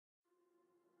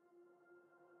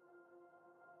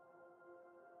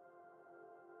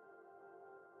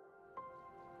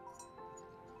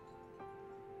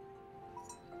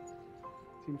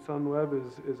Team Sunweb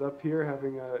is up here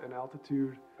having an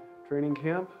altitude training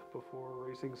camp before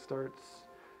racing starts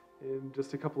in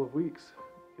just a couple of weeks.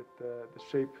 Get the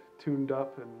shape tuned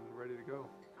up and ready to go.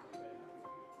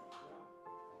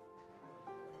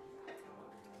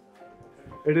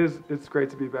 It's great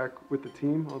to be back with the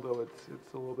team, although it's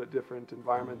a little bit different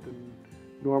environment than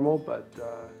normal, but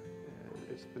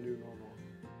it's the new normal.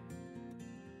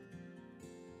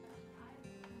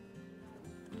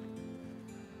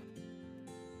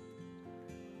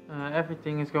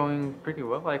 Everything is going pretty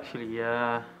well actually.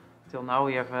 Till now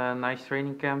we have a nice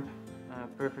training camp, a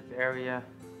perfect area,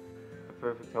 a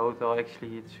perfect hotel.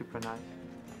 Actually, it's super nice.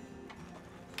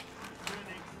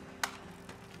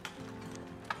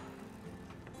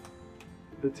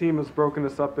 The team has broken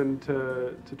us up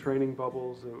into training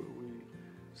bubbles,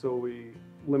 so we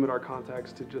limit our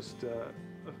contacts to just a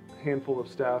handful of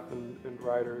staff and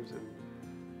riders, and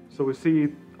so we see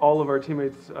all of our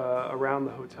teammates around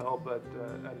the hotel, but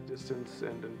at a distance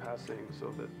and in passing,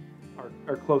 so that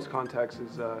our close contacts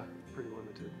is pretty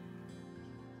limited.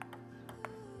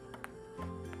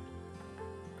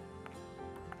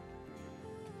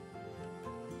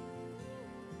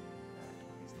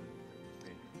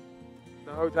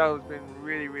 The hotel has been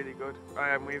really, really good.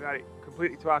 We've had it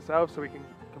completely to ourselves, so we can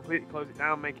completely close it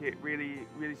down, make it really,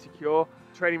 really secure.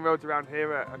 Training roads around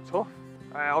here are tough.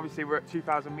 Obviously we're at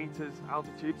 2,000 meters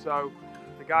altitude, so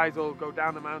the guys will go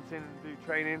down the mountain and do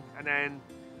training, and then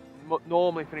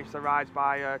normally finish their rides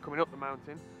by coming up the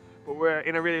mountain. But we're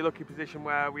in a really lucky position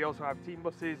where we also have team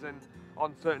buses, and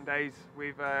on certain days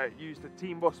we've used a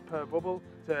team bus per bubble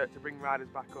to bring riders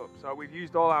back up. So we've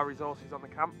used all our resources on the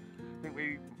camp. I think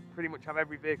we pretty much have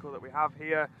every vehicle that we have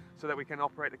here so that we can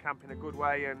operate the camp in a good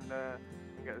way and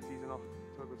get the season off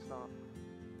to a good start.